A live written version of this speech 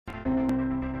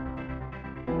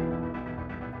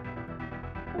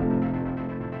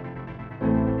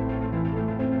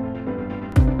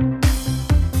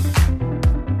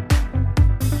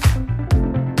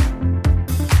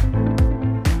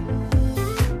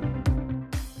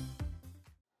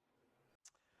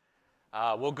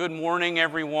Well, good morning,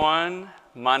 everyone.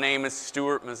 My name is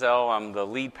Stuart Mazzell. I'm the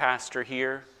lead pastor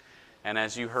here. And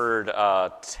as you heard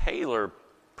Taylor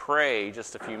pray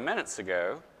just a few minutes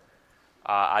ago,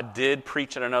 I did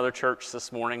preach at another church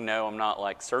this morning. No, I'm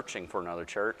not searching for another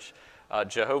church.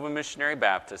 Jehovah Missionary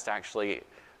Baptist actually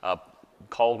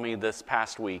called me this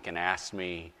past week and asked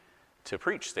me to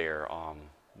preach there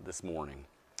this morning.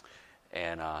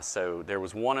 And so there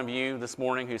was one of you this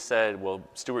morning who said, well,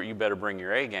 Stuart, you better bring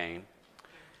your A game.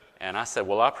 And I said,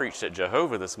 well, I preached at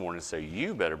Jehovah this morning, so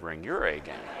you better bring your A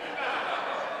game.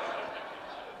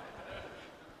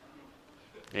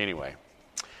 Anyway,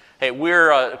 hey,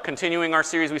 we're continuing our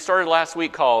series we started last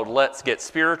week called Let's Get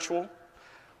Spiritual,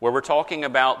 where we're talking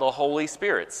about the Holy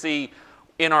Spirit. See,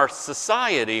 in our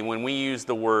society, when we use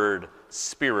the word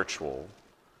spiritual,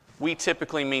 we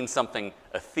typically mean something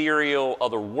ethereal,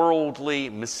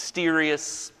 otherworldly,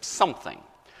 mysterious, something.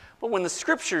 But when the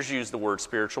Scriptures use the word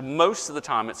spiritual, most of the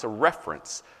time it's a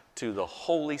reference to the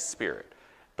Holy Spirit,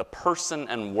 the person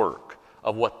and work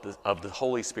of the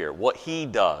Holy Spirit, what He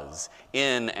does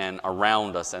in and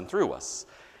around us and through us.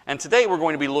 And today we're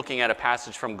going to be looking at a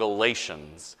passage from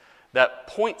Galatians that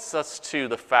points us to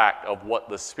the fact of what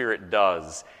the Spirit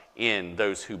does in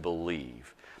those who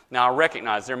believe. Now, I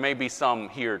recognize there may be some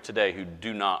here today who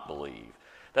do not believe.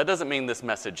 That doesn't mean this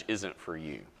message isn't for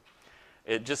you.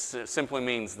 It just simply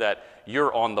means that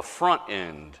you're on the front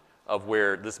end of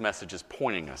where this message is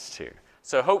pointing us to.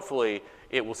 So hopefully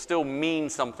it will still mean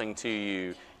something to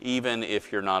you even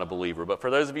if you're not a believer. But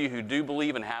for those of you who do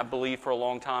believe and have believed for a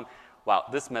long time, wow,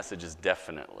 this message is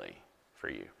definitely for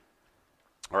you.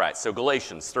 All right, so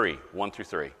Galatians 3, 1 through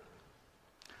 3.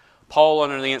 Paul,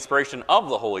 under the inspiration of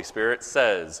the Holy Spirit,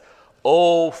 says,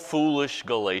 "O foolish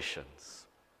Galatians,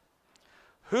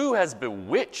 who has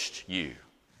bewitched you?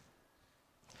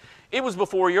 It was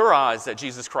before your eyes that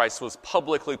Jesus Christ was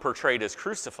publicly portrayed as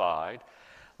crucified.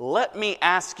 Let me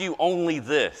ask you only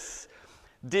this.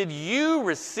 Did you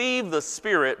receive the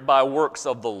Spirit by works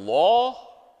of the law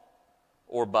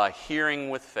or by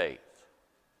hearing with faith?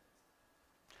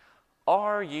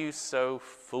 Are you so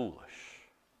foolish?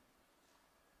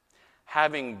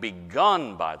 Having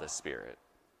begun by the Spirit,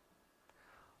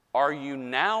 are you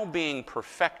now being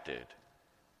perfected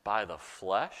by the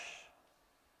flesh?"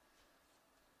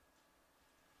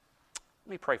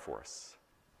 Let me pray for us.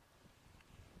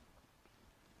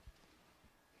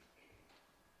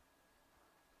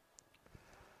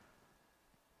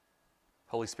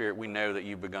 Holy Spirit, we know that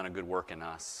you've begun a good work in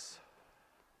us.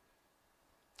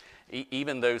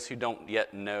 Even those who don't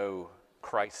yet know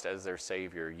Christ as their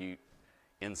Savior, you,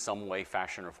 in some way,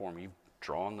 fashion, or form, you've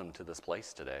drawn them to this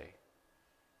place today.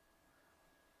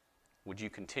 Would you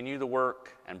continue the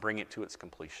work and bring it to its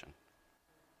completion?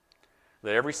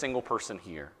 That every single person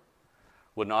here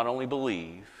would not only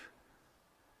believe,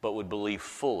 but would believe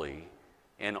fully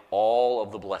in all of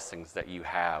the blessings that you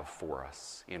have for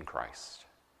us in Christ.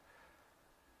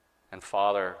 And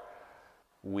Father,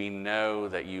 we know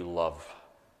that you love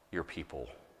your people.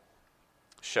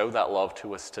 Show that love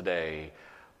to us today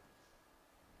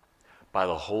by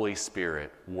the Holy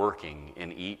Spirit working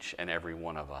in each and every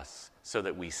one of us so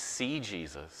that we see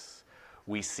Jesus,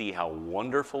 we see how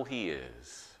wonderful He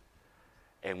is,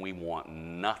 and we want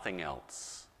nothing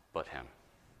else but Him.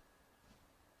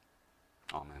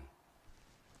 Amen.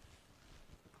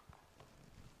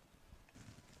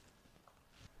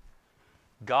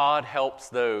 God helps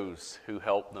those who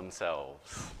help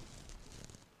themselves.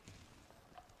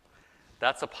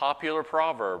 That's a popular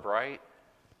proverb, right?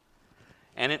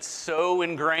 And it's so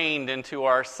ingrained into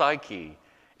our psyche,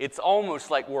 it's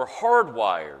almost like we're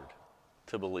hardwired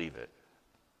to believe it.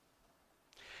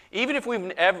 Even if we've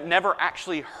never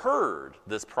actually heard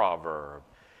this proverb,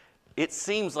 it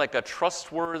seems like a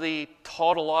trustworthy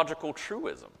tautological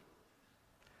truism,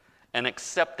 an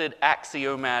accepted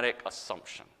axiomatic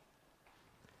assumption,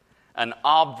 an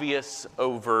obvious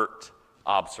overt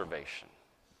observation.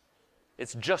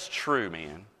 It's just true,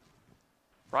 man.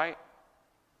 Right?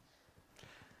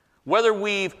 Whether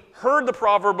we've heard the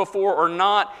proverb before or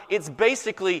not, it's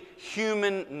basically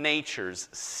human nature's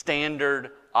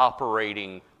standard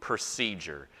operating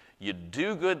procedure. You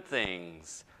do good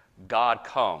things, God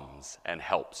comes and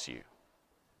helps you.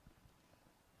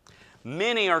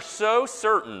 Many are so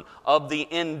certain of the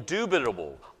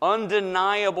indubitable,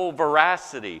 undeniable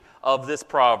veracity of this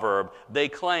proverb, they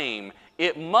claim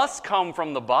it must come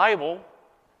from the Bible.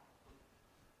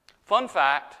 Fun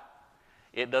fact,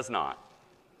 it does not.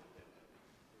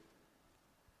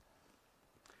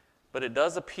 But it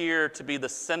does appear to be the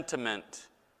sentiment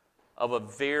of a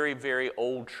very, very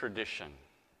old tradition.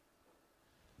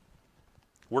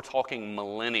 We're talking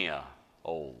millennia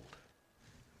old.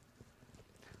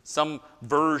 Some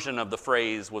version of the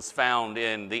phrase was found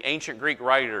in the ancient Greek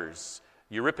writers,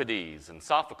 Euripides and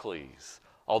Sophocles,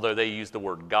 although they used the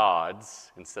word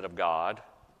gods instead of God.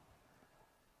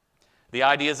 The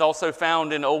idea is also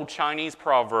found in old Chinese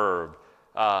proverb,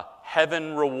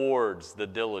 heaven rewards the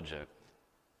diligent.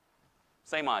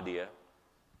 Same idea.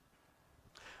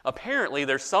 Apparently,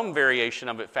 there's some variation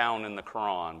of it found in the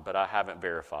Quran, but I haven't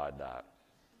verified that.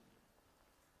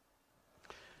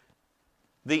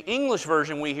 The English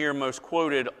version we hear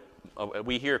quoted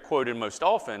most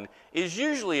often is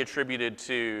usually attributed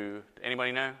to,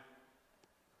 anybody know?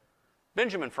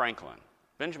 Benjamin Franklin.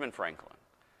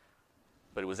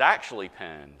 But it was actually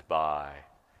penned by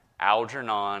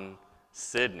Algernon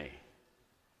Sidney.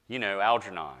 You know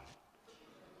Algernon.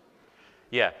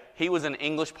 Yeah, he was an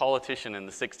English politician in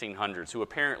the 1600s who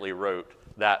apparently wrote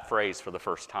that phrase for the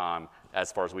first time,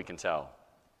 as far as we can tell.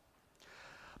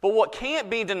 But what can't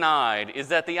be denied is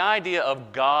that the idea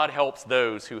of God helps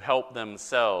those who help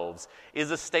themselves is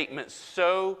a statement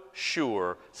so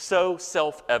sure, so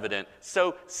self-evident,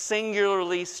 so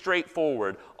singularly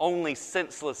straightforward, only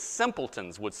senseless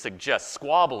simpletons would suggest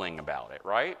squabbling about it,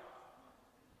 right?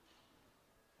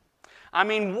 I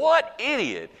mean, what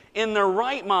idiot in their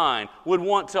right mind would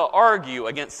want to argue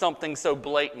against something so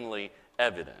blatantly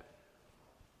evident?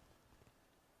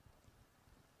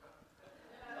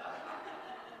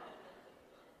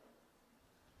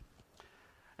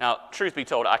 Now, truth be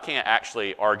told, I can't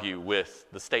actually argue with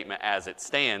the statement as it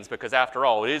stands because, after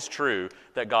all, it is true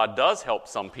that God does help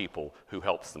some people who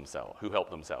help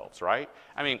themselves, right?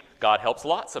 I mean, God helps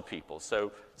lots of people,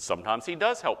 so sometimes He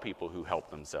does help people who help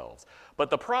themselves.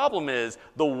 But the problem is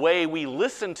the way we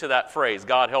listen to that phrase,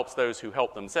 God helps those who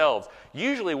help themselves,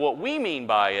 usually what we mean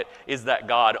by it is that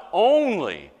God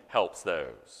only helps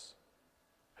those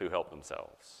who help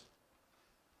themselves.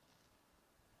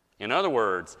 In other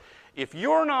words, if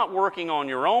you're not working on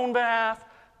your own behalf,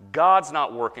 God's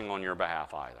not working on your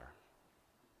behalf either.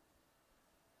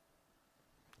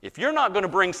 If you're not going to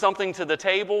bring something to the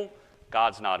table,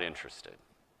 God's not interested.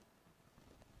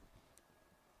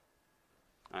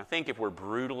 I think if we're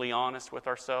brutally honest with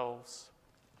ourselves,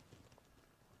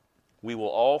 we will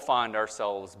all find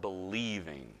ourselves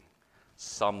believing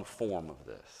some form of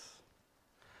this,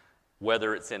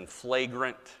 whether it's in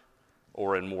flagrant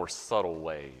or in more subtle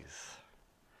ways.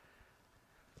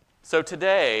 So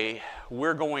today,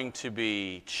 we're going to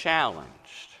be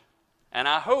challenged, and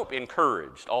I hope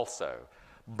encouraged also,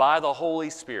 by the Holy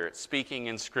Spirit speaking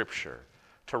in Scripture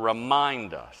to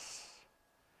remind us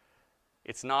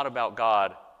it's not about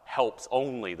God helps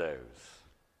only those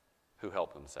who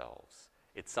help themselves.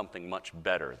 It's something much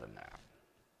better than that.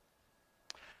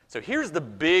 So here's the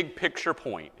big picture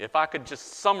point. If I could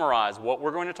just summarize what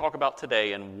we're going to talk about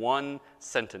today in one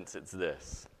sentence, it's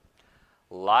this.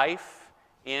 Life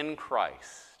in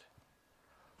Christ,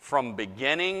 from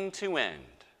beginning to end,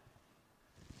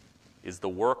 is the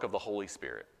work of the Holy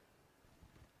Spirit.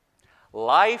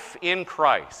 Life in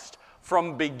Christ,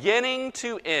 from beginning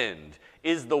to end,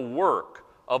 is the work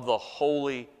of the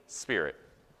Holy Spirit.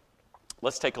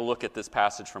 Let's take a look at this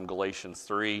passage from Galatians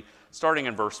 3, starting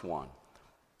in verse 1.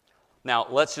 Now,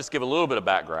 let's just give a little bit of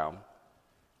background.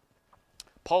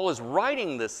 Paul is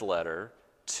writing this letter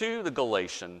to the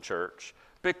Galatian church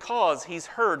because he's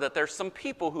heard that there's some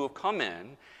people who have come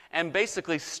in and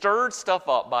basically stirred stuff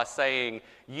up by saying,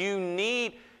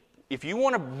 if you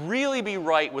want to really be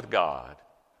right with God,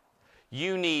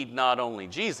 you need not only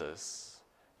Jesus,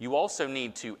 you also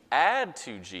need to add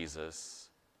to Jesus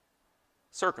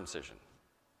circumcision.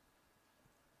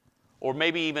 Or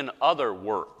maybe even other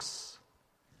works.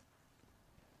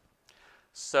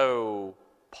 So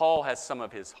Paul has some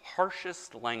of his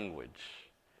harshest language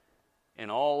in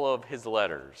all of his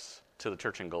letters to the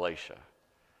church in Galatia.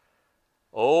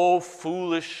 Oh,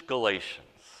 foolish Galatians.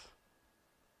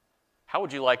 How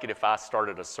would you like it if I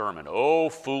started a sermon? Oh,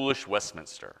 foolish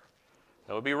Westminster.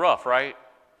 That would be rough, right?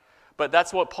 But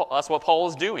that's what Paul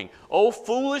is doing. Oh,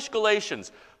 foolish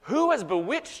Galatians, who has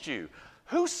bewitched you?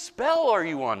 Whose spell are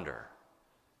you under?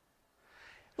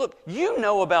 Look, you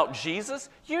know about Jesus.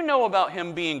 You know about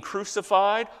Him being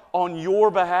crucified on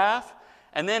your behalf.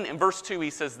 And then in verse 2 he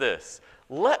says this,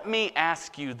 let me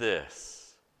ask you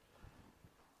this.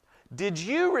 Did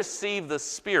you receive the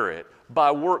Spirit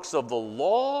by works of the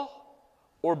law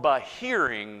or by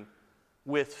hearing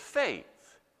with faith?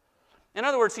 In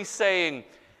other words, he's saying,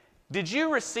 did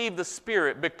you receive the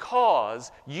Spirit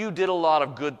because you did a lot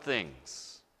of good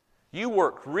things? You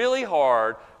worked really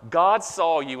hard. God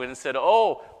saw you and said,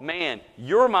 oh man,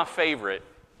 you're my favorite.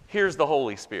 Here's the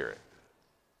Holy Spirit.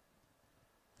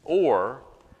 Or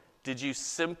did you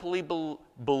simply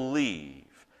believe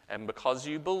And because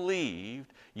you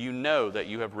believed, you know that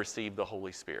you have received the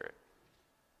Holy Spirit.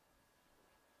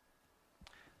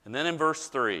 And then in verse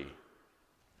 3,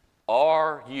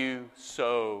 are you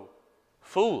so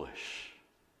foolish?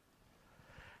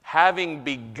 Having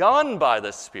begun by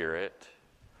the Spirit,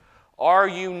 are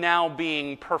you now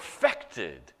being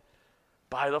perfected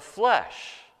by the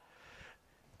flesh?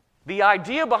 The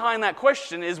idea behind that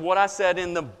question is what I said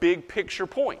in the big picture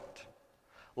point.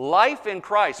 Life in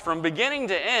Christ, from beginning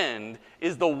to end,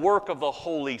 is the work of the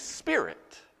Holy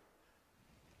Spirit.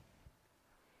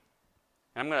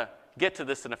 I'm going to get to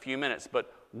this in a few minutes,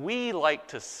 but we like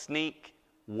to sneak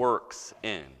works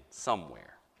in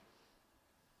somewhere.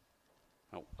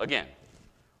 Again,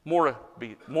 more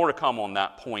to come on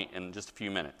that point in just a few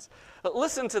minutes. But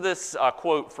listen to this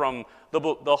quote from the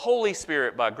book The Holy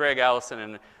Spirit by Greg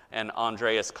Allison and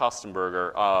Andreas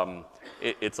Kostenberger.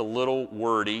 It's a little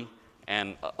wordy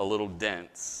and a little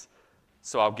dense,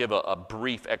 so I'll give a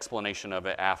brief explanation of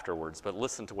it afterwards. But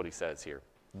listen to what he says here.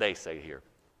 They say here,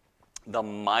 the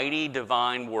mighty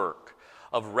divine work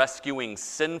of rescuing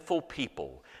sinful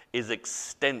people is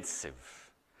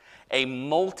extensive, a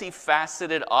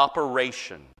multifaceted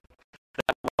operation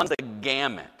that runs the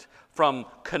gamut from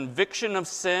conviction of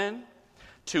sin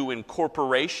to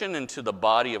incorporation into the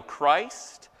body of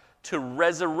Christ to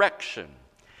resurrection.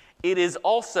 It is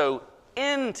also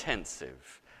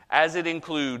intensive, as it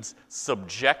includes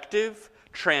subjective,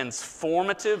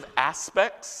 transformative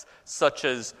aspects such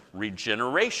as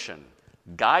regeneration,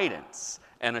 guidance,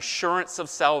 and assurance of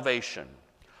salvation.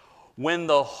 When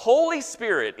the Holy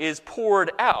Spirit is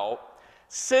poured out,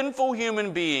 sinful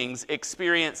human beings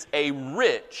experience a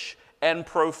rich and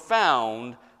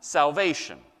profound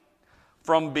salvation.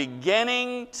 From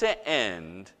beginning to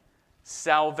end,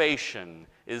 salvation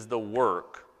is the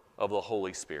work of the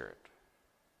Holy Spirit.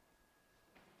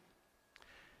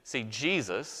 See,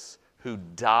 Jesus, who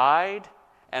died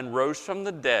and rose from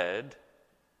the dead,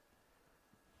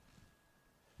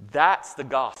 that's the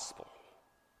gospel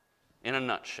in a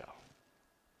nutshell.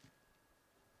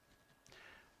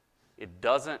 It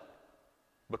doesn't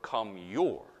become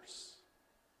yours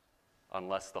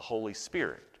unless the Holy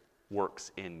Spirit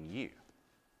works in you.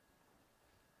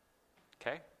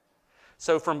 Okay?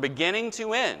 So from beginning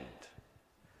to end,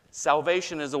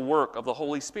 salvation is a work of the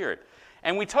Holy Spirit.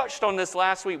 And we touched on this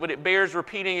last week, but it bears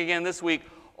repeating again this week.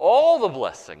 All the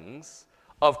blessings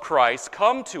of Christ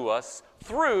come to us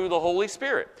through the Holy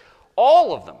Spirit.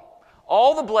 All of them.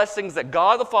 All the blessings that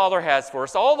God the Father has for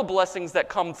us, all the blessings that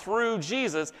come through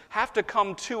Jesus have to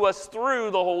come to us through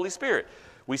the Holy Spirit.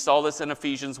 We saw this in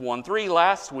Ephesians 1:3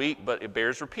 last week, but it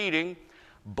bears repeating.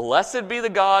 Blessed be the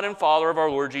God and Father of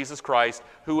our Lord Jesus Christ,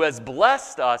 who has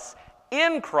blessed us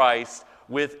in Christ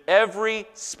with every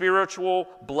spiritual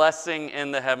blessing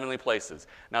in the heavenly places.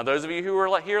 Now, those of you who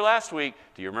were here last week,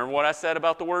 do you remember what I said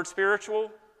about the word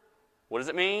spiritual? What does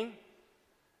it mean?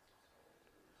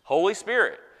 Holy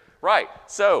Spirit. Right.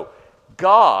 So,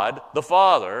 God, the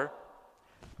Father,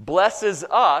 blesses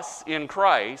us in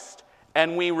Christ,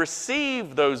 and we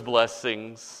receive those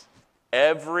blessings,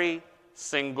 every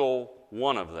single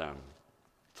one of them,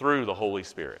 through the Holy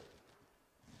Spirit.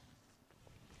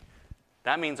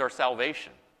 That means our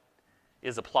salvation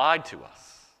is applied to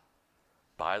us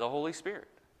by the Holy Spirit.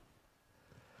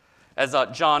 As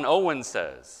John Owen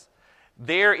says,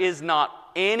 there is not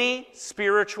any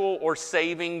spiritual or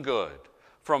saving good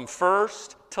from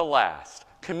first to last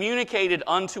communicated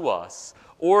unto us,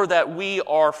 or that we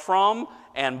are from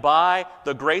and by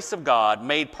the grace of God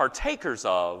made partakers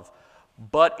of,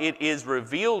 but it is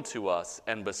revealed to us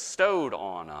and bestowed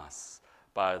on us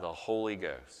by the Holy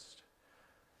Ghost.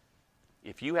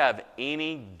 If you have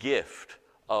any gift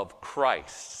of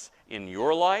Christ's in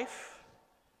your life,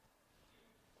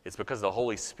 it's because the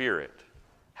Holy Spirit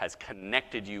has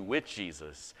connected you with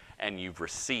Jesus and you've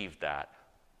received that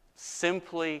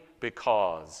simply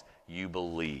because you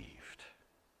believed,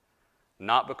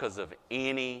 not because of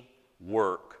any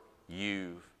work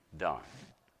you've done.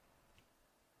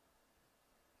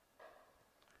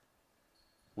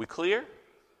 We clear?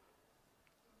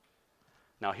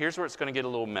 Now here's where it's going to get a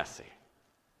little messy.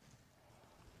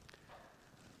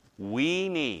 We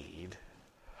need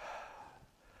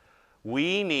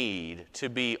to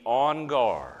be on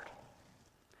guard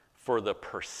for the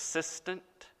persistent,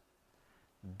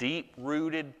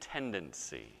 deep-rooted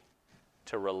tendency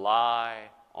to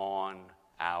rely on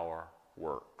our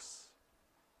works.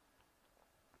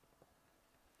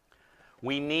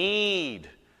 We need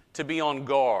to be on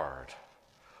guard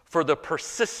for the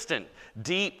persistent,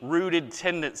 deep-rooted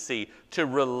tendency to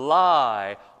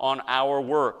rely on our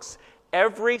works.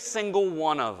 Every single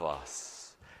one of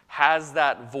us has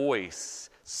that voice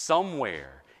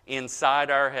somewhere inside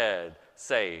our head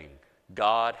saying,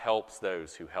 God helps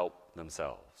those who help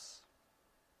themselves.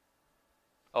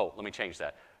 Oh, let me change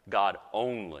that. God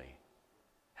only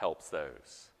helps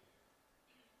those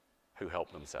who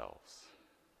help themselves.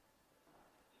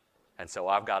 And so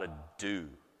I've got to do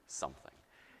something.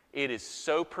 It is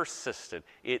so persistent.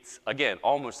 It's, again,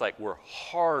 almost like we're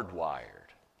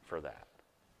hardwired for that.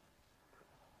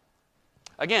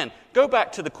 Again, go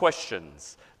back to the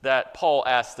questions that Paul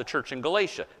asked the church in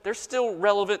Galatia. They're still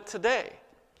relevant today.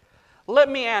 Let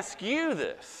me ask you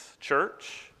this,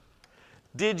 church.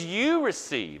 Did you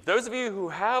receive, those of you who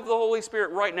have the Holy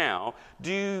Spirit right now,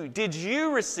 did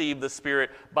you receive the Spirit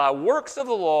by works of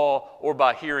the law or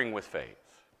by hearing with faith?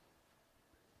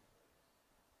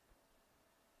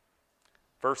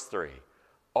 Verse 3,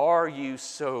 are you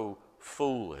so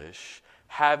foolish,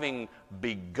 having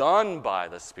begun by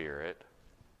the Spirit,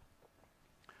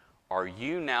 are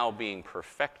you now being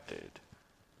perfected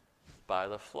by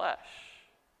the flesh?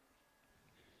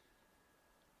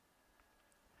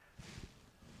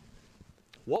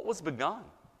 What was begun?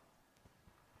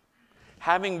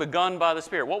 Having begun by the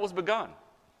Spirit, what was begun?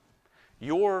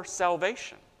 Your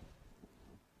salvation.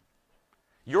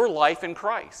 Your life in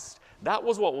Christ. That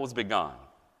was what was begun.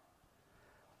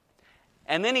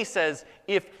 And then he says,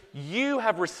 if you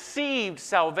have received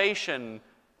salvation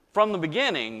from the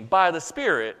beginning by the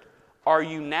Spirit, are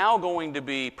you now going to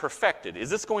be perfected? Is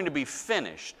this going to be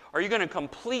finished? Are you going to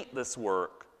complete this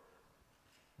work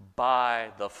by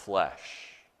the flesh?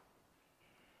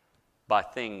 By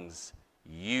things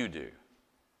you do?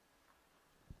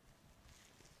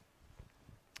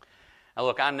 Now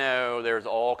look, I know there's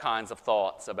all kinds of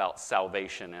thoughts about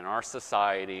salvation in our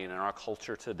society and in our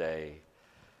culture today.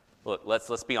 Look,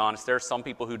 let's be honest. There are some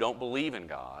people who don't believe in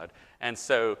God, and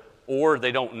so, or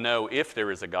they don't know if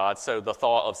there is a God, so the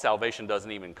thought of salvation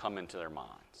doesn't even come into their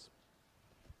minds.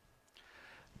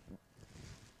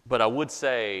 But I would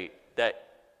say that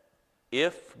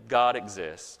if God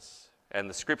exists, and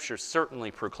the Scriptures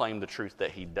certainly proclaim the truth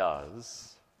that He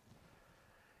does,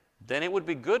 then it would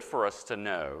be good for us to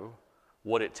know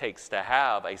what it takes to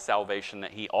have a salvation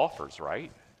that He offers,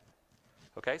 right?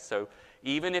 Okay, so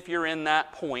even if you're in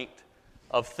that point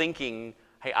of thinking,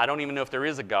 hey, I don't even know if there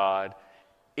is a God,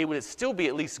 it would still be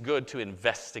at least good to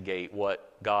investigate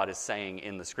what God is saying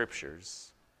in the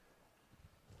Scriptures.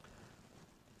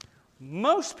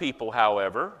 Most people,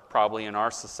 however, probably in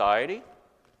our society,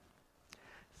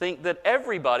 think that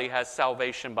everybody has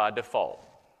salvation by default.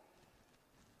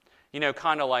 You know,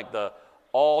 kind of like the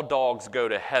all dogs go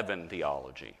to heaven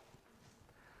theology,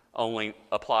 only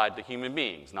applied to human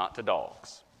beings, not to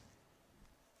dogs.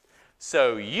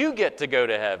 So you get to go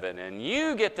to heaven, and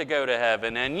you get to go to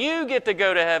heaven, and you get to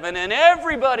go to heaven, and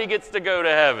everybody gets to go to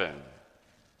heaven.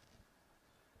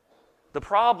 The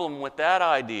problem with that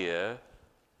idea,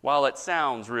 while it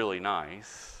sounds really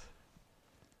nice,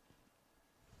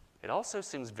 it also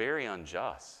seems very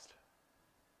unjust.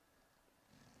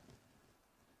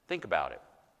 Think about it.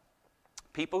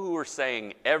 People who are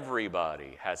saying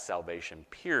everybody has salvation,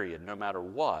 period, no matter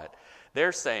what,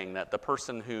 they're saying that the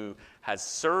person who has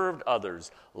served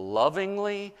others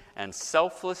lovingly and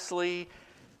selflessly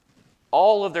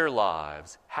all of their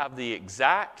lives have the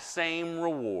exact same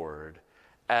reward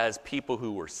as people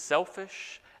who were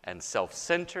selfish and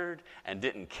self-centered and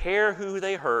didn't care who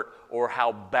they hurt or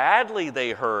how badly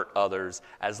they hurt others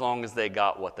as long as they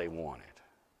got what they wanted.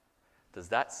 Does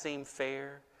that seem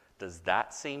fair? Does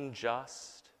that seem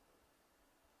just?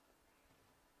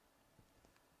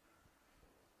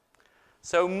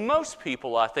 So most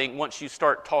people, I think, once you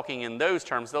start talking in those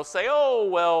terms, they'll say, oh,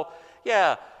 well,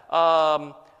 yeah,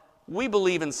 we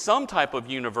believe in some type of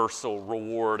universal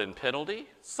reward and penalty.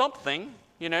 Something,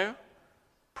 you know.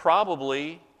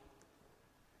 Probably,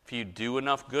 if you do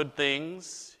enough good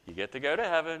things, you get to go to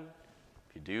heaven.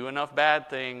 If you do enough bad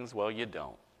things, well, you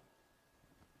don't.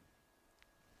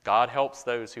 God helps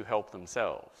those who help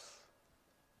themselves.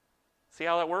 See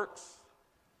how that works?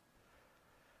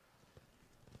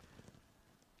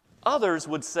 Others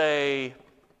would say,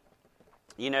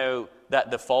 you know, that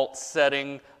default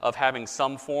setting of having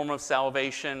some form of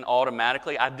salvation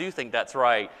automatically, I do think that's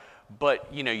right.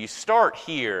 But, you know, you start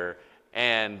here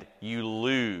and you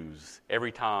lose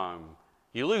every time.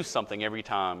 You lose something every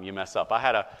time you mess up. I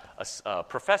had a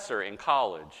professor in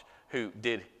college who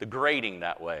did the grading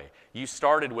that way. You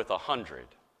started with 100.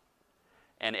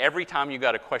 And every time you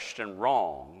got a question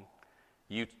wrong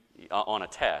on a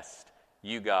test,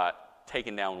 you got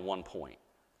taken down 1 point.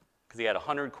 Because he had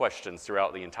 100 questions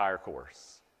throughout the entire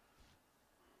course.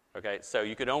 Okay, so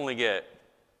you could only get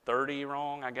 30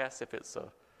 wrong, I guess, if it's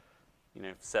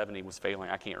If 70 was failing,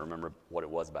 I can't remember what it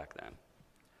was back then.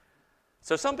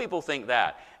 So some people think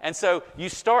that. And so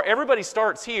everybody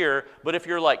starts here, but if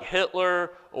you're like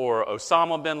Hitler or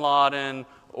Osama bin Laden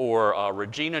or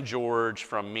Regina George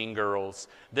from Mean Girls,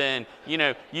 then,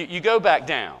 you go back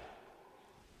down.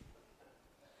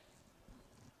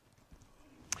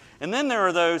 And then there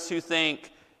are those who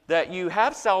think that you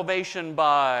have salvation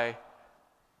by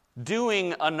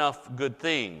doing enough good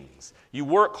things. You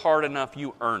work hard enough,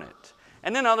 you earn it.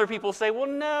 And then other people say, well,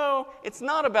 no, it's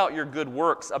not about your good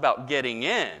works, about getting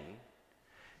in.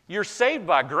 You're saved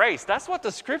by grace. That's what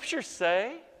the Scriptures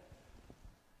say.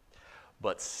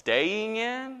 But staying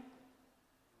in,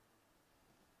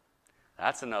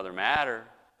 that's another matter.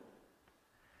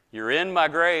 You're in by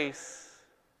grace,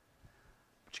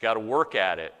 but you got to work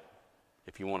at it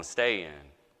if you want to stay in.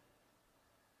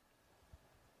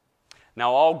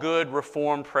 Now, all good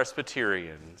Reformed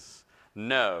Presbyterians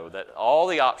know that all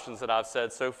the options that I've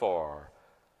said so far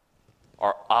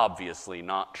are obviously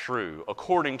not true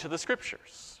according to the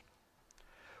Scriptures.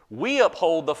 We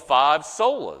uphold the 5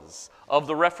 solas of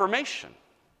the Reformation,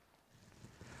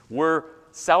 where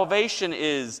salvation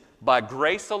is by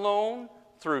grace alone,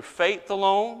 through faith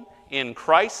alone, in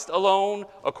Christ alone,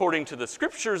 according to the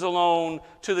Scriptures alone,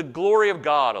 to the glory of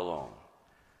God alone.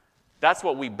 That's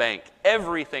what we bank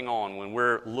everything on when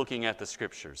we're looking at the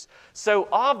Scriptures. So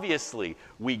obviously,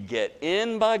 we get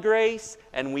in by grace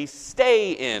and we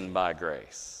stay in by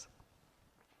grace.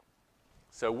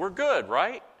 So we're good,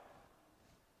 right?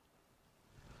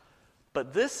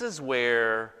 But this is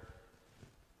where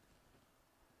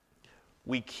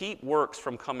we keep works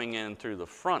from coming in through the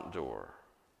front door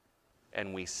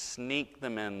and we sneak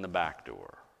them in the back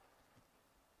door.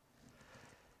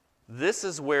 This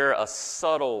is where a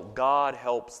subtle God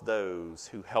helps those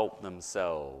who help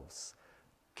themselves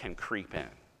can creep in.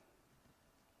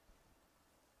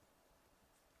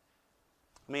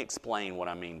 Let me explain what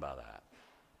I mean by that.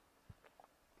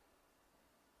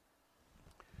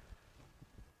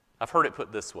 I've heard it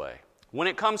put this way. When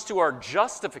it comes to our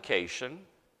justification,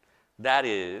 that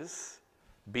is,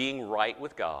 being right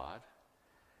with God,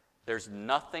 there's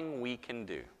nothing we can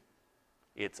do.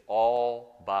 It's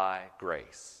all by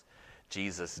grace.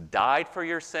 Jesus died for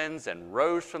your sins and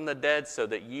rose from the dead so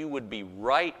that you would be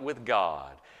right with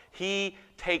God. He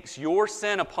takes your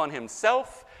sin upon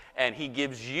himself and he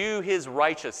gives you his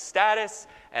righteous status,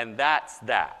 and that's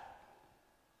that.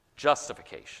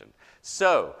 Justification.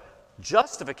 So,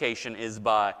 justification is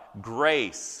by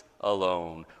grace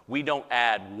alone. We don't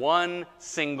add one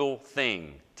single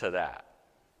thing to that.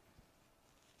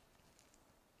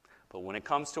 But when it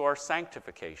comes to our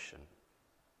sanctification,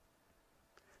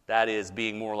 that is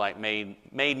being more like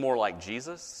made more like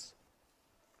Jesus,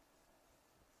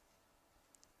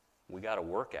 we got to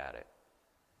work at it.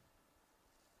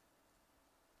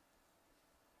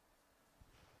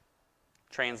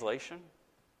 Translation: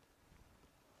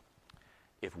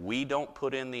 if we don't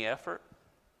put in the effort,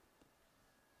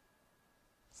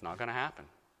 it's not going to happen.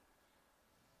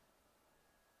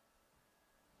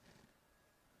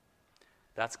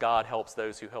 That's God helps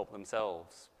those who help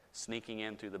themselves, sneaking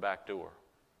in through the back door.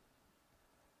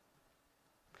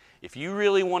 If you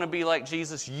really want to be like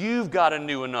Jesus, you've got to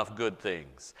do enough good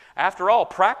things. After all,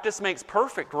 practice makes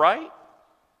perfect, right?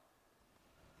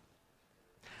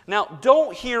 Now,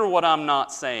 don't hear what I'm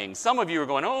not saying. Some of you are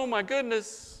going, oh my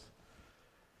goodness,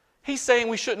 he's saying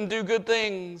we shouldn't do good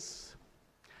things.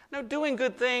 No, doing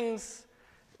good things,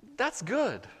 that's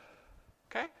good,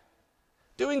 okay?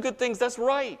 Doing good things, that's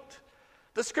right.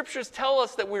 The Scriptures tell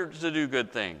us that we're to do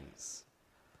good things.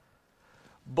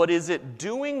 But is it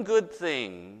doing good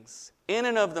things in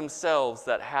and of themselves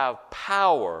that have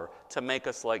power to make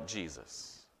us like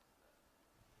Jesus?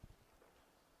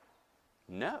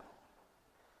 No.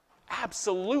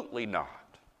 Absolutely not.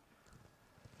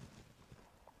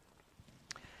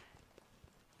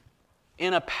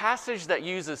 In a passage that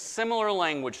uses similar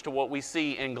language to what we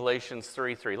see in Galatians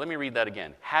 3:3, let me read that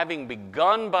again. Having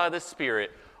begun by the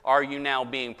Spirit, are you now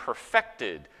being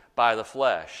perfected by the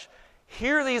flesh?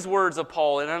 Hear these words of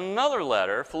Paul in another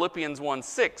letter, Philippians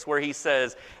 1:6, where he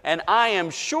says, and I am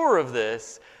sure of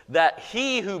this, that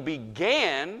he who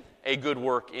began a good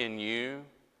work in you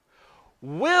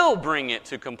will bring it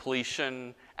to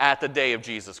completion at the day of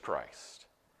Jesus Christ.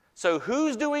 So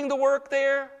who's doing the work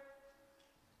there?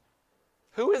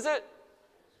 Who is it?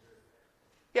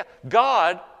 Yeah,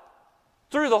 God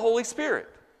through the Holy Spirit.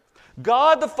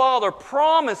 God the Father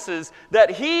promises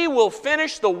that he will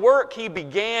finish the work he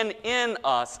began in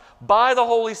us by the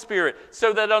Holy Spirit,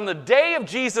 so that on the day of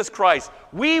Jesus Christ,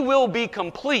 we will be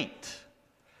complete.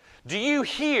 Do you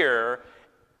hear,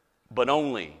 but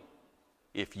only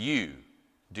if you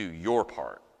do your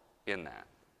part in that.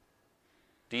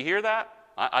 Do you hear that?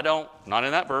 I don't. Not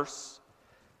in that verse.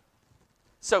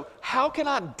 So how can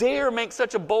I dare make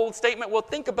such a bold statement? Well,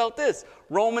 think about this.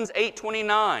 Romans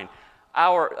 8:29.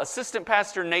 Our assistant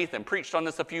pastor Nathan preached on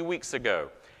this a few weeks ago,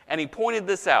 and he pointed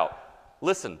this out.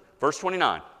 Listen, verse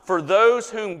 29. For those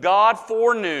whom God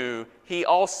foreknew, he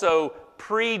also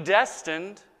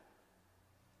predestined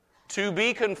to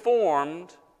be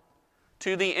conformed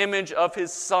to the image of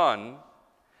his Son,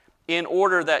 in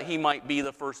order that he might be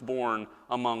the firstborn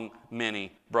among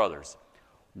many brothers.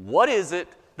 What is it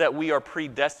that we are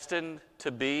predestined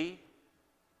to be?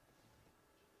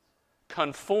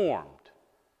 Conformed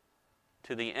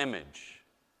to the image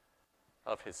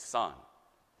of his Son.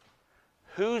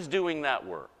 Who's doing that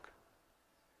work?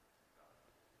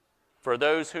 For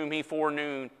those whom he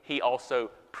foreknew, he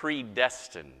also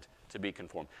predestined to be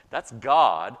conformed. That's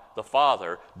God, the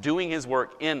Father, doing his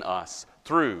work in us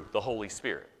through the Holy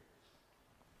Spirit.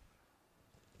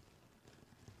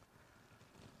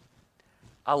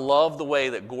 I love the way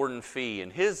that Gordon Fee,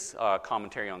 in his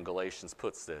commentary on Galatians,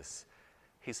 puts this.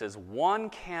 He says, one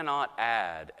cannot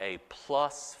add a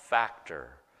plus factor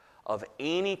of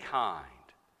any kind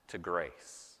to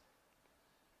grace,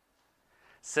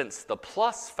 since the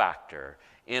plus factor,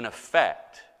 in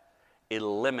effect,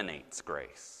 eliminates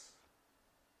grace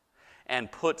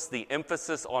and puts the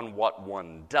emphasis on what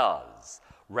one does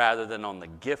rather than on the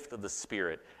gift of the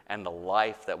Spirit and the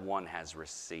life that one has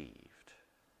received.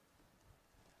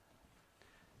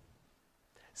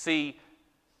 See,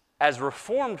 as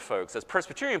Reformed folks, as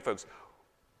Presbyterian folks,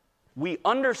 we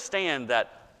understand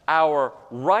that our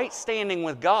right standing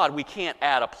with God, we can't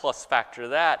add a plus factor to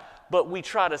that, but we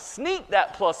try to sneak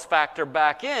that plus factor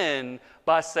back in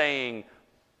by saying,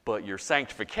 but your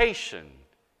sanctification,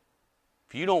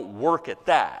 if you don't work at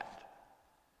that,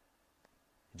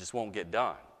 it just won't get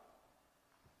done.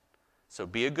 So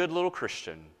be a good little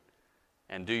Christian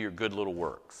and do your good little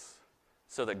works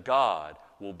so that God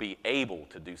will be able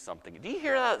to do something. Do you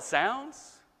hear how it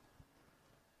sounds?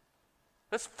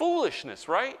 That's foolishness,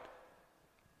 right?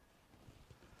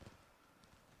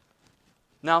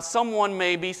 Now, someone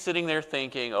may be sitting there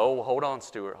thinking, oh, hold on,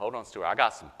 Stuart. I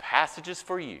got some passages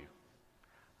for you.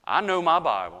 I know my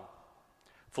Bible.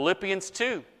 Philippians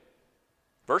 2,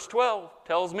 verse 12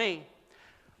 tells me,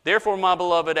 therefore, my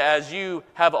beloved, as you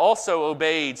have also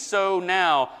obeyed, so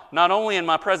now, not only in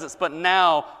my presence, but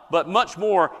now, but much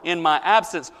more in my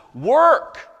absence,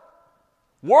 work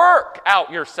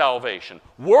out your salvation.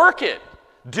 Work it.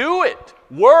 Do it.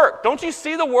 Work. Don't you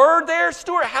see the word there,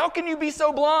 Stuart? How can you be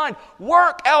so blind?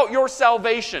 Work out your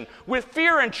salvation with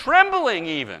fear and trembling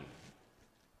even.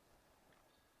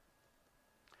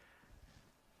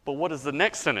 But what does the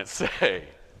next sentence say?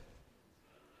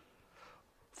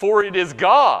 For it is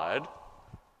God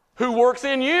who works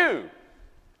in you,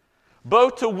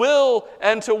 both to will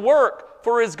and to work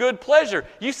for his good pleasure.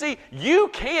 You see, you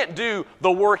can't do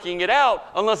the working it out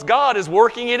unless God is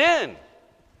working it in.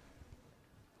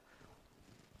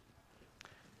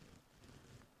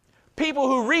 People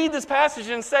who read this passage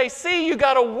and say, see, you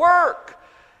got to work,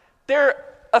 they're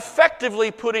effectively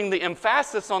putting the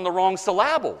emphasis on the wrong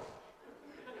syllable.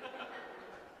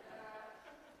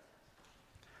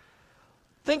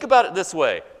 Think about it this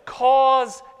way,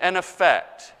 cause and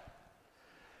effect.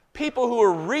 People who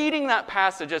are reading that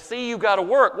passage and see you got to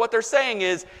work, what they're saying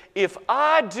is, if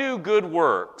I do good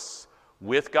works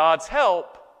with God's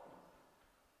help,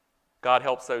 God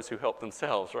helps those who help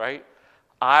themselves, right?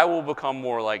 I will become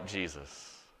more like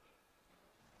Jesus.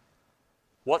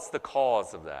 What's the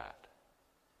cause of that?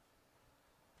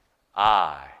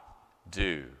 I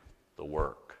do the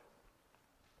work.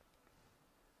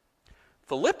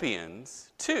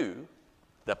 Philippians 2,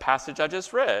 the passage I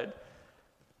just read,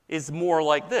 is more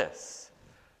like this.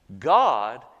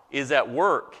 God is at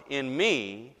work in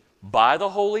me by the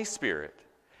Holy Spirit,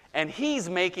 and he's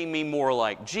making me more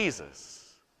like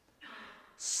Jesus.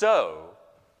 So,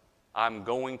 I'm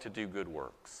going to do good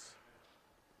works.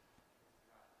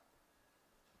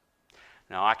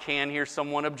 Now, I can hear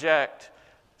someone object.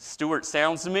 Stuart,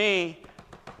 sounds to me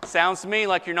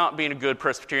like you're not being a good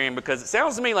Presbyterian, because it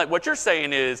sounds to me like what you're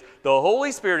saying is the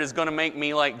Holy Spirit is going to make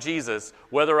me like Jesus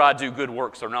whether I do good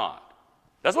works or not.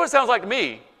 That's what it sounds like to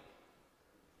me.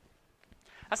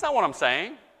 That's not what I'm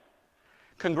saying.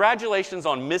 Congratulations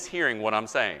on mishearing what I'm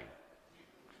saying.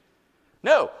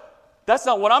 No, that's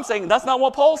not what I'm saying. That's not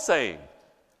what Paul's saying.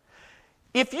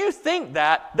 If you think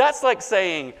that, that's like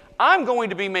saying, I'm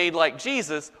going to be made like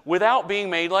Jesus without being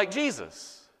made like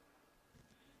Jesus.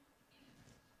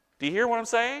 Do you hear what I'm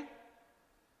saying?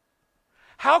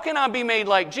 How can I be made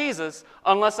like Jesus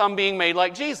unless I'm being made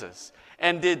like Jesus?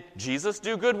 And did Jesus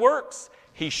do good works?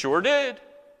 He sure did.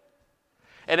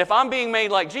 And if I'm being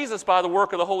made like Jesus by the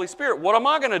work of the Holy Spirit, what am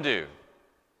I going to do?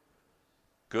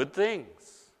 Good things.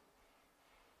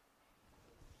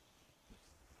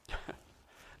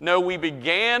 No, we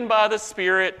began by the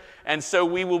Spirit, and so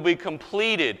we will be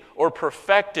completed or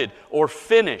perfected or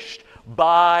finished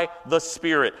by the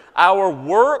Spirit. Our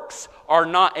works are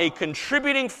not a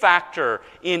contributing factor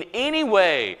in any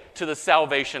way to the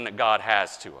salvation that God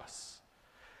has to us.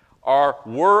 Our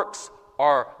works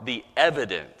are the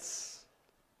evidence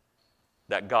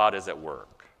that God is at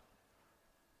work.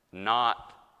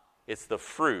 It's the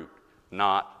fruit,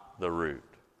 not the root.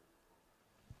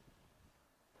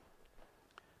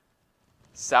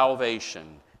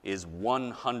 Salvation is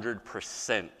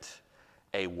 100%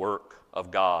 a work of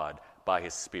God by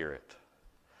His Spirit.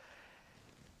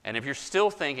 And if you're still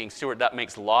thinking, Stuart, that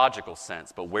makes logical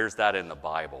sense, but where's that in the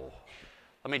Bible?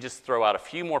 Let me just throw out a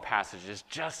few more passages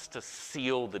just to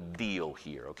seal the deal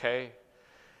here, okay?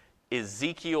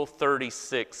 Ezekiel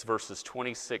 36, verses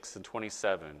 26 and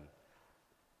 27,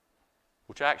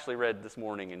 which I actually read this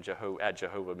morning at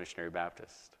Jehovah Missionary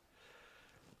Baptist.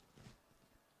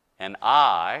 And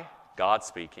I, God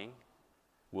speaking,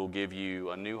 will give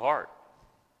you a new heart,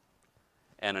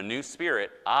 and a new spirit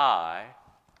I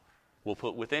will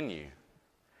put within you.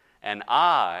 And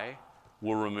I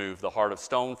will remove the heart of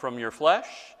stone from your flesh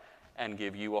and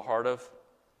give you a heart of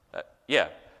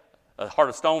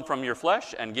stone from your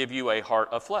flesh and give you a heart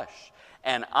of flesh.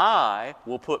 And I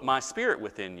will put my spirit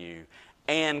within you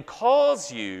and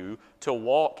cause you to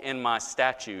walk in my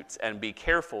statutes and be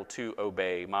careful to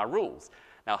obey my rules.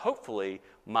 Now, hopefully,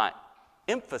 my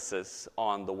emphasis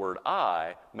on the word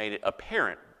I made it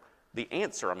apparent the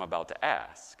answer I'm about to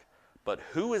ask. But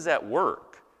who is at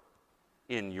work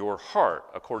in your heart,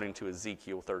 according to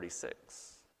Ezekiel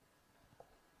 36?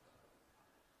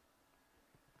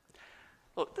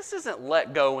 Look, this isn't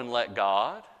let go and let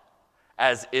God,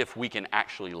 as if we can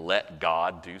actually let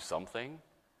God do something.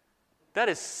 That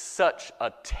is such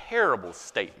a terrible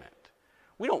statement.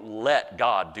 We don't let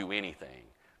God do anything.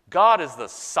 God is the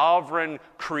sovereign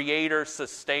creator,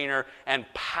 sustainer, and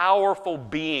powerful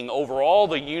being over all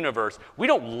the universe. We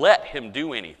don't let Him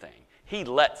do anything. He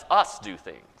lets us do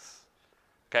things.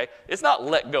 Okay? It's not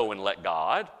let go and let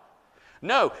God.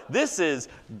 No, this is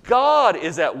God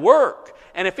is at work.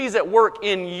 And if He's at work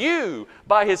in you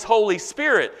by His Holy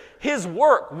Spirit, His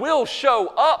work will show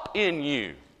up in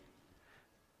you.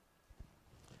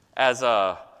 As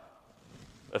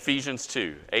Ephesians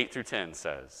 2, 8 through 10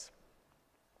 says,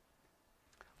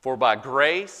 "For by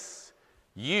grace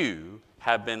you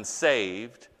have been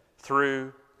saved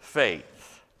through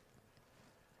faith.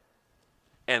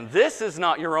 And this is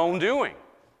not your own doing.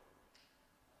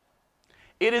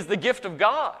 It is the gift of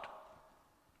God,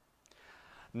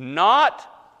 not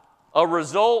a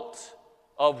result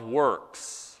of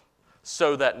works,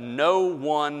 so that no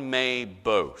one may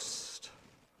boast.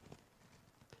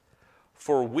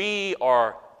 For we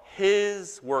are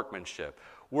His workmanship."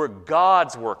 We're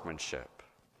God's workmanship,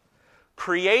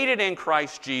 created in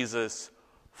Christ Jesus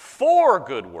for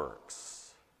good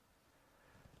works,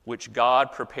 which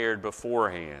God prepared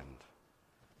beforehand,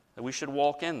 that we should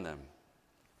walk in them.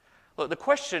 Look, the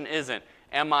question isn't,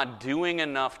 am I doing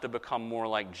enough to become more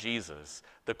like Jesus?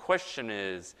 The question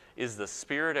is the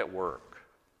Spirit at work?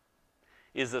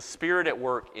 Is the Spirit at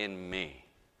work in me?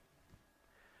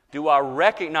 Do I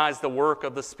recognize the work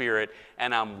of the Spirit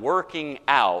and I'm working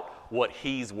out what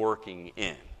He's working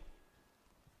in?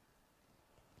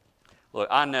 Look,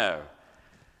 I know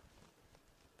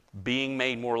being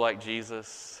made more like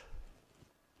Jesus,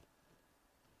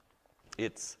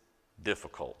 it's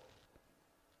difficult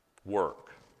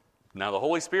work. Now, the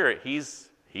Holy Spirit, He's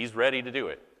ready to do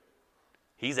it.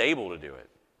 He's able to do it.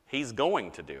 He's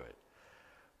going to do it.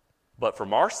 But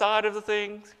from our side of the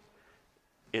things,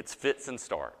 it's fits and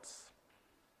starts.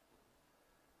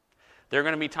 There are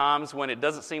going to be times when it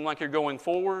doesn't seem like you're going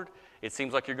forward, it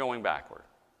seems like you're going backward.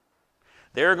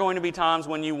 There are going to be times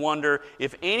when you wonder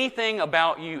if anything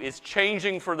about you is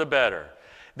changing for the better.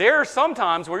 There are some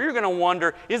times where you're going to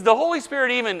wonder, is the Holy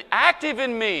Spirit even active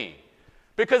in me?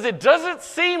 Because it doesn't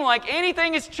seem like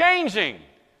anything is changing.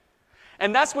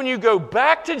 And that's when you go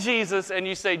back to Jesus and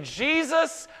you say,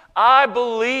 Jesus, I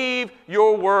believe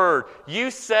your word.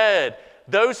 You said,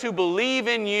 those who believe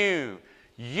in you,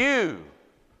 you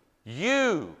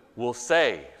will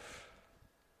save.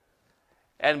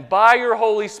 And by your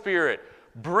Holy Spirit,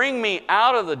 bring me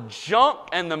out of the junk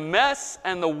and the mess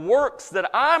and the works that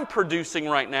I'm producing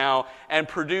right now and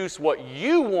produce what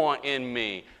you want in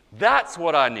me. That's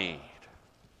what I need.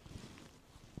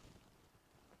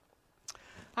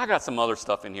 I got some other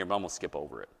stuff in here, but I'm going to skip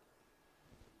over it.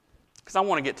 Because I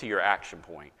want to get to your action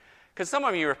point. Because some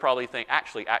of you are probably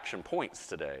actually action points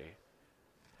today.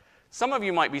 Some of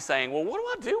you might be saying, well, what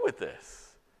do I do with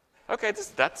this? Okay,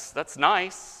 that's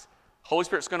nice. Holy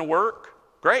Spirit's going to work.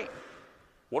 Great.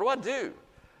 What do I do?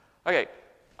 Okay,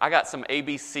 I got some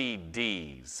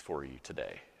ABCDs for you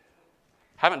today.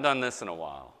 Haven't done this in a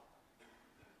while.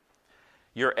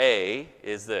 Your A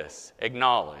is this: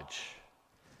 acknowledge.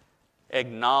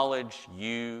 Acknowledge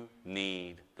you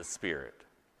need the Spirit.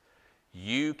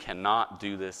 You cannot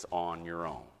do this on your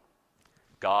own.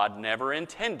 God never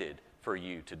intended for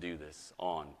you to do this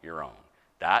on your own.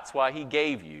 That's why He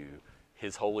gave you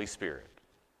His Holy Spirit.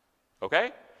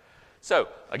 Okay? So,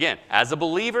 again, as a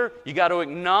believer, you got to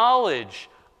acknowledge,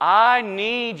 I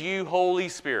need you, Holy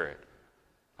Spirit.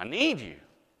 I need you.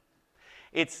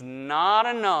 It's not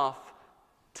enough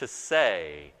to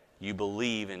say you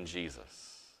believe in Jesus.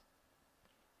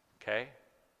 Okay?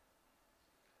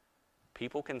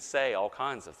 People can say all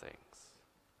kinds of things.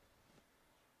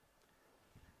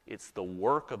 It's the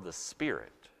work of the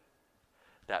Spirit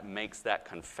that makes that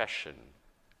confession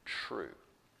true.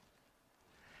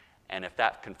 And if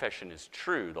that confession is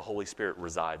true, the Holy Spirit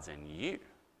resides in you.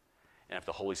 And if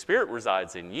the Holy Spirit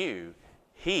resides in you,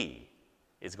 He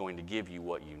is going to give you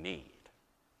what you need.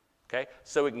 Okay?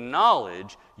 So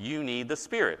acknowledge you need the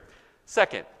Spirit.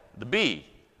 Second, the B,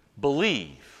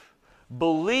 believe.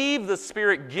 Believe the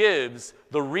Spirit gives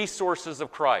the resources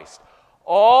of Christ.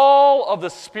 All of the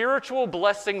spiritual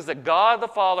blessings that God the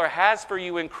Father has for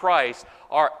you in Christ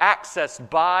are accessed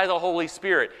by the Holy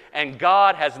Spirit, and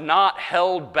God has not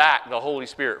held back the Holy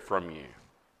Spirit from you.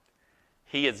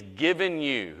 He has given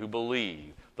you, who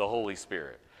believe, the Holy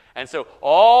Spirit. And so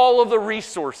all of the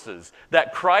resources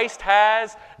that Christ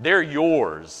has, they're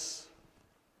yours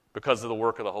because of the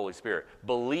work of the Holy Spirit.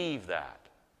 Believe that.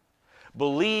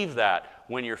 Believe that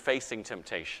when you're facing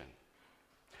temptation.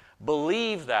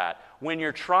 Believe that when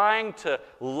you're trying to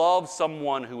love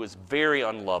someone who is very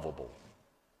unlovable.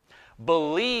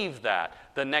 Believe that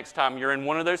the next time you're in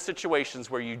one of those situations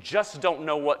where you just don't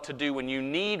know what to do, when you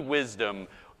need wisdom,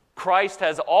 Christ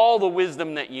has all the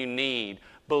wisdom that you need.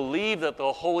 Believe that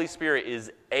the Holy Spirit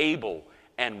is able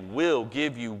and will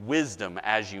give you wisdom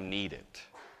as you need it.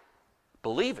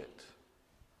 Believe it.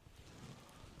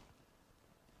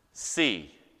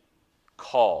 C,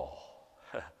 call.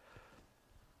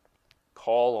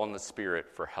 Call on the Spirit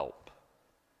for help.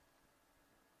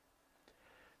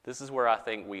 This is where I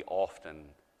think we often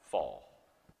fall.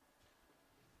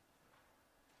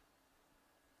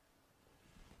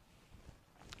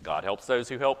 God helps those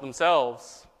who help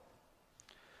themselves.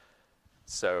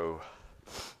 So,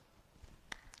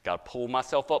 got to pull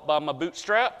myself up by my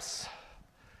bootstraps,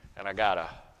 and I got to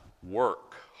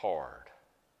work hard.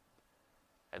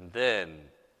 And then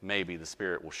maybe the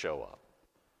Spirit will show up.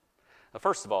 Now,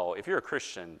 first of all, if you're a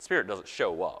Christian, the Spirit doesn't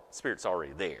show up. The Spirit's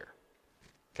already there.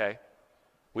 Okay?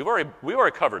 We've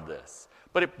already covered this.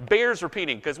 But it bears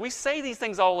repeating because we say these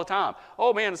things all the time.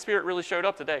 Oh man, the Spirit really showed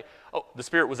up today. Oh, the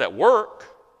Spirit was at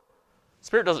work. The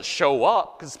Spirit doesn't show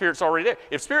up because the Spirit's already there.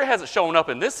 If Spirit hasn't shown up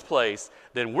in this place,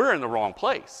 then we're in the wrong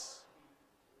place.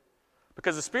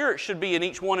 Because the Spirit should be in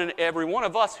each one and every one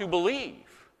of us who believe.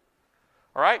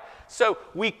 All right? So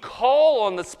we call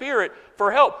on the Spirit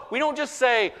for help. We don't just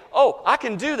say, oh, I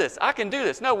can do this, I can do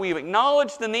this. No, we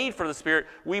acknowledge the need for the Spirit.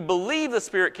 We believe the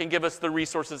Spirit can give us the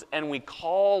resources, and we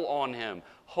call on Him.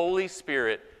 Holy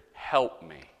Spirit, help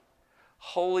me.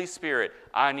 Holy Spirit,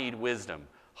 I need wisdom.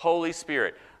 Holy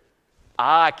Spirit,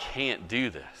 I can't do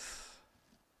this.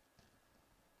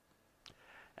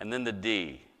 And then the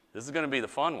D. This is going to be the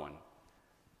fun one.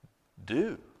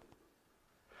 Do.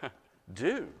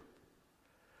 Do.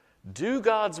 Do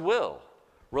God's will,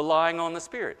 relying on the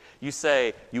Spirit. You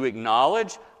say, you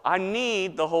acknowledge, I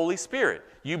need the Holy Spirit.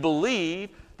 You believe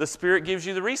the Spirit gives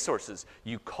you the resources.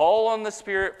 You call on the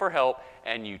Spirit for help,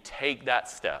 and you take that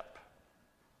step.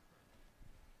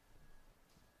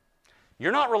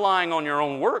 You're not relying on your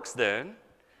own works then.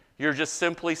 You're just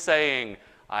simply saying,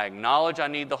 I acknowledge I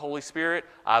need the Holy Spirit.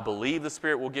 I believe the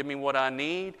Spirit will give me what I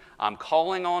need. I'm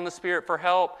calling on the Spirit for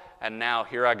help, and now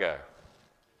here I go.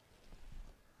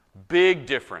 Big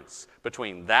difference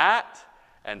between that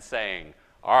and saying,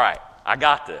 all right, I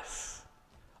got this.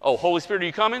 Oh, Holy Spirit, are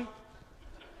you coming?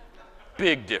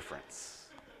 Big difference.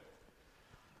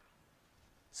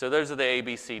 So those are the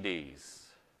ABCDs.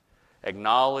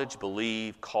 Acknowledge,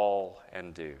 believe, call,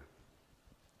 and do.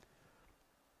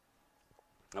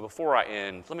 Now before I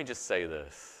end, let me just say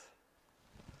this.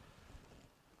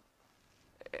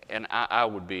 And I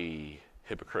would be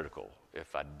hypocritical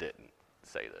if I didn't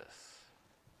say this.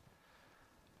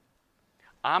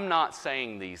 I'm not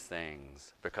saying these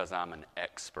things because I'm an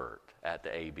expert at the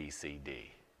ABCD.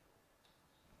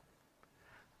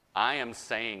 I am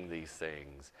saying these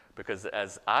things because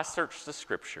as I search the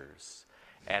Scriptures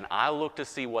and I look to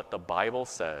see what the Bible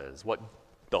says, what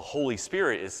the Holy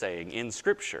Spirit is saying in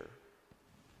Scripture,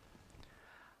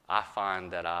 I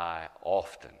find that I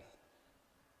often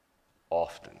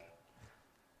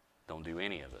don't do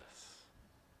any of this.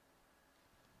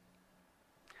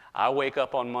 I wake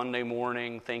up on Monday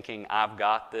morning thinking I've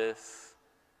got this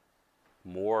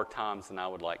more times than I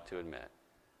would like to admit.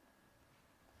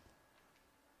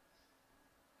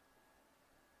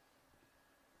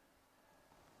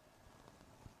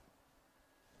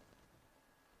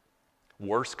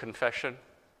 Worst confession,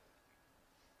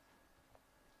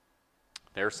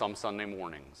 there's some Sunday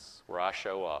mornings where I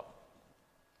show up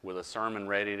with a sermon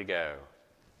ready to go,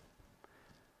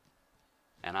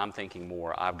 and I'm thinking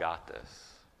more, I've got this,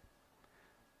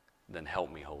 than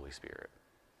help me, Holy Spirit.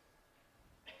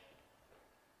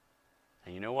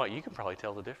 And you know what? You can probably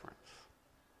tell the difference,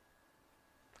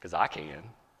 because I can.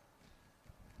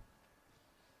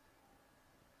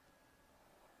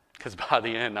 Because by the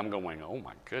end, I'm going, oh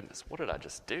my goodness, what did I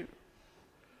just do?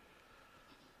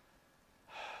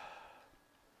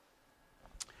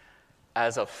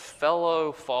 As a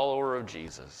fellow follower of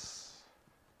Jesus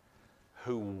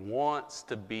who wants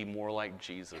to be more like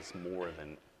Jesus more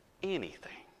than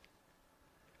anything,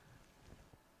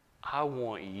 I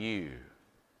want you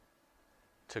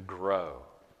to grow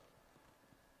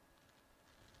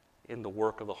in the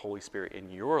work of the Holy Spirit in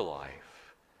your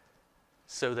life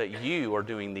so that you are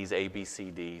doing these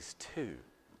ABCDs too.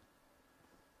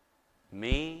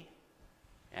 Me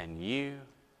and you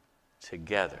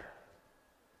together,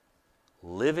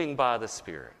 living by the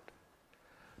Spirit,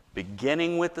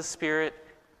 beginning with the Spirit,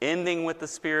 ending with the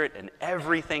Spirit, and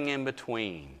everything in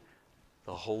between,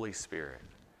 the Holy Spirit.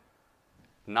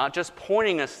 Not just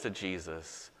pointing us to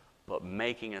Jesus, but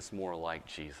making us more like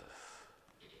Jesus.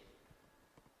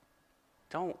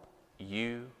 Don't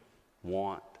you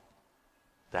want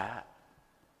that?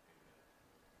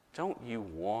 Don't you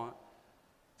want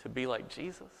to be like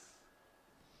Jesus?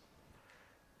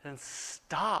 Then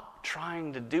stop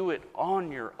trying to do it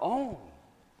on your own.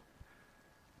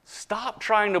 Stop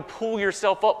trying to pull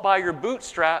yourself up by your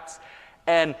bootstraps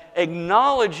and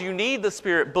acknowledge you need the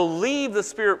Spirit. Believe the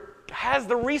Spirit has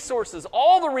the resources,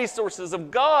 all the resources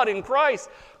of God in Christ.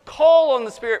 Call on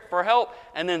the Spirit for help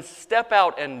and then step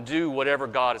out and do whatever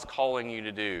God is calling you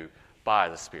to do by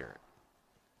the Spirit.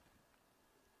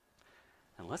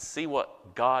 And let's see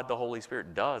what God, the Holy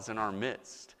Spirit, does in our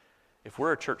midst if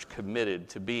we're a church committed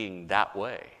to being that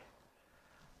way.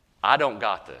 I don't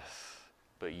got this,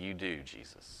 but you do,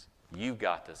 Jesus. You've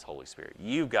got this, Holy Spirit.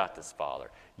 You've got this, Father.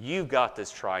 You've got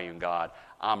this, triune God.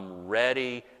 I'm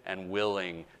ready and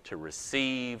willing to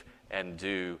receive and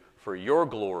do for your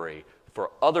glory,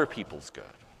 for other people's good.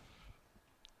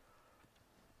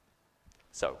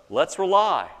 So let's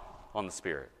rely on the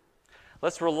Spirit.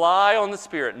 Let's rely on the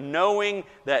Spirit, knowing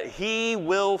that He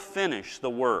will finish the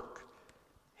work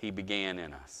He began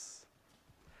in us.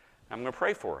 I'm going to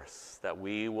pray for us that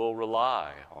we will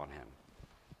rely on Him.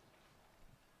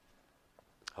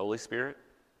 Holy Spirit,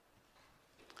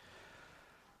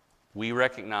 we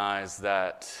recognize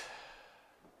that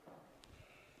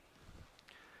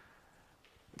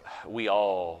we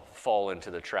all fall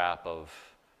into the trap of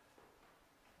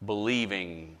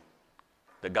believing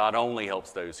that God only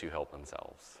helps those who help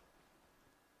themselves.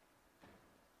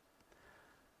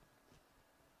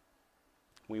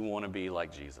 We want to be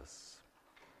like Jesus.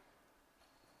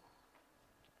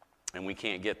 And we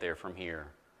can't get there from here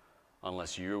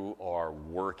unless you are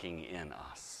working in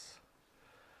us.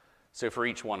 So for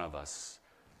each one of us,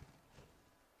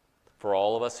 for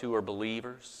all of us who are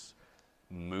believers,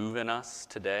 move in us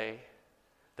today,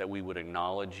 that we would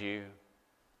acknowledge you,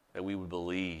 that we would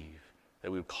believe, that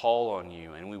we would call on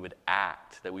you, and we would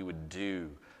act, that we would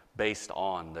do based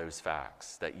on those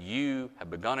facts, that you have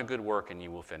begun a good work and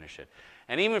you will finish it.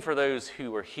 And even for those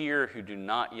who are here who do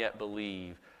not yet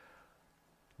believe,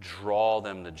 draw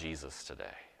them to Jesus today.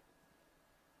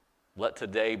 Let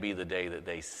today be the day that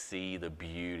they see the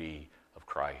beauty of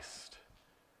Christ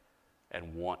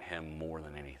and want Him more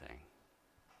than anything.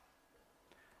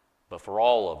 But for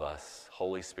all of us,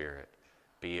 Holy Spirit,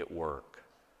 be at work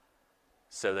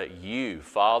so that you,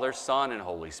 Father, Son, and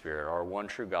Holy Spirit, our one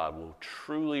true God, will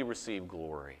truly receive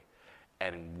glory,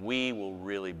 and we will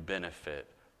really benefit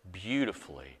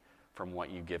beautifully from what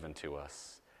you've given to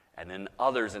us. And then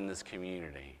others in this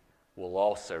community will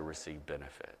also receive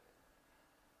benefit.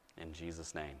 In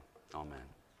Jesus' name, amen.